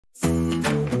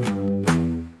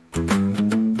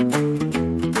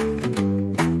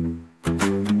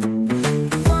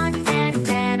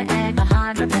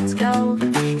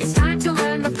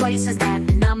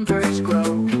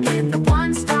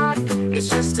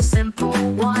a simple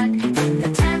one. In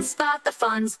the 10th spot, the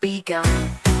fun's begun.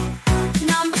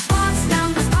 Number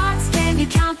spots, can you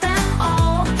count them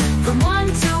all? From 1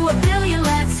 to a billion,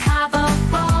 let's have a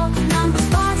ball. Number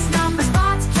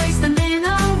spots, place them in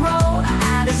a row.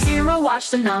 Add a zero, watch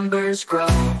the numbers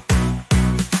grow.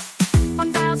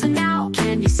 1,000 now,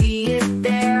 can you see it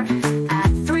there?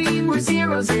 Add 3 more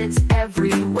zeros, it's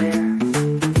everywhere.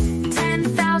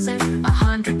 10,000,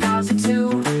 100,000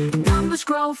 too. Numbers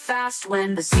grow fast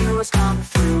when the zeros come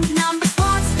through. Number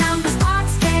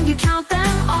spots, can you count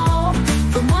them all?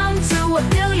 From 1 to a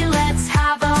billion, let's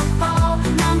have a ball.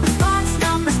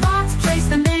 Number spots, place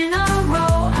them in a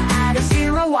row. Add a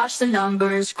zero, watch the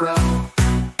numbers grow.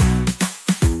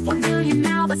 1 billion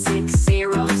now, but 6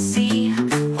 zeros, see?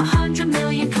 100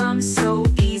 million comes so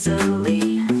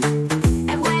easily.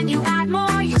 And when you add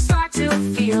more, you start to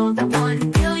feel that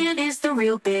 1 billion is the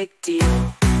real big deal.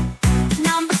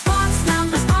 Number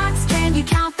spots, can you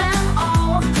count them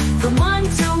all? From 1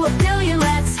 to a billion,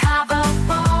 let's have a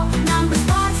ball. Number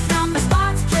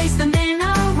spots, place them in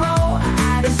a row.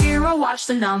 Add a zero, watch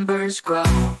the numbers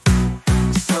grow.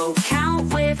 So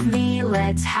count with me,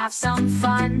 let's have some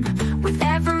fun. With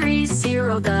every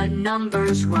zero, the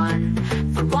numbers run.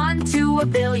 From 1 to a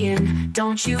billion,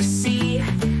 don't you see?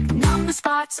 Number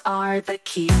spots are the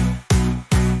key.